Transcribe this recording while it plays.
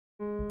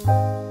इस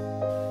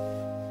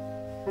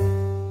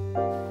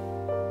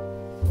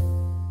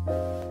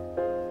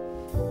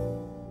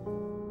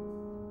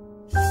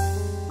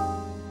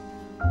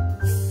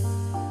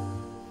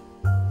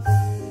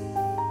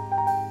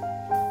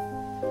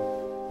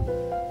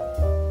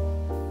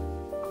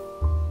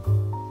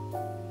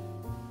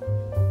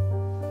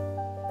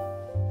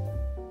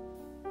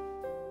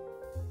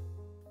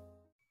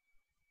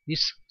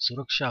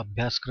सुरक्षा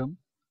अभ्यासक्रम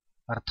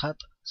अर्थात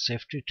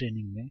सेफ्टी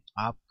ट्रेनिंग में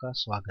आपका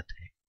स्वागत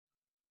है।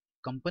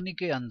 कंपनी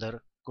के अंदर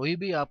कोई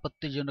भी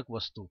आपत्तिजनक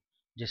वस्तु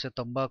जैसे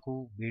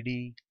तंबाकू,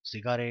 बीड़ी,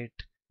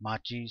 सिगारेट,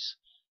 माचिस,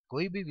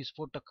 कोई भी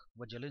विस्फोटक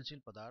व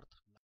ज्वलनशील पदार्थ,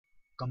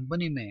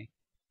 कंपनी में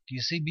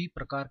किसी भी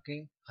प्रकार के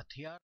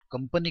हथियार,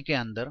 कंपनी के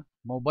अंदर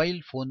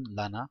मोबाइल फोन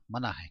लाना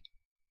मना है।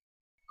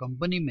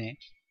 कंपनी में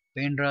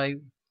पेन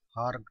ड्राइव,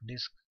 हार्ड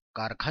डिस्क,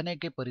 कारखाने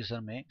के परिसर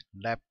में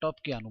लैपटॉप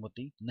की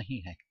अनुमति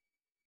नहीं है।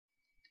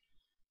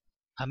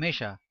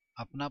 हमेशा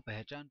अपना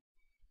पहचान।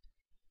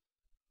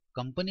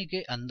 कंपनी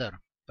के अंदर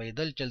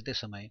पैदल चलते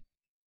समय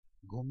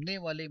घूमने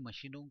वाले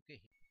मशीनों के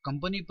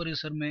कंपनी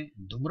परिसर में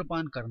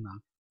धूम्रपान करना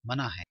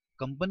मना है।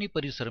 कंपनी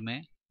परिसर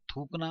में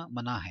थूकना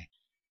मना है।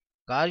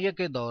 कार्य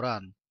के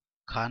दौरान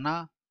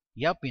खाना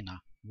या पीना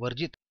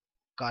वर्जित।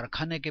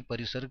 कारखाने के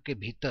परिसर के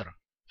भीतर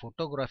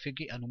फोटोग्राफी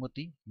की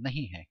अनुमति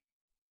नहीं है।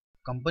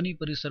 कंपनी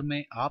परिसर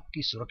में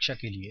आपकी सुरक्षा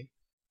के लिए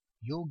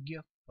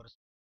योग्य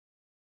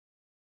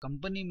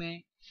कंपनी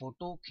में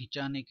फोटो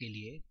खिंचाने के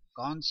लिए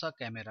कौन सा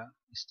कैमरा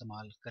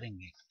इस्तेमाल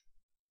करेंगे?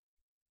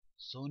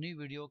 सोनी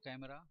वीडियो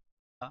कैमरा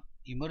का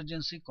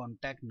इमरजेंसी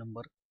कॉन्टैक्ट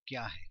नंबर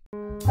क्या है?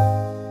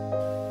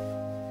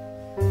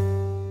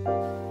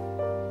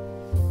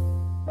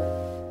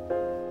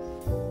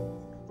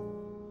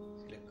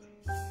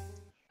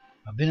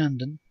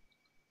 अभिनंदन,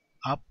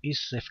 आप इस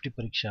सेफ्टी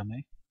परीक्षा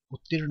में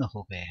उत्तीर्ण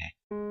हो गए हैं।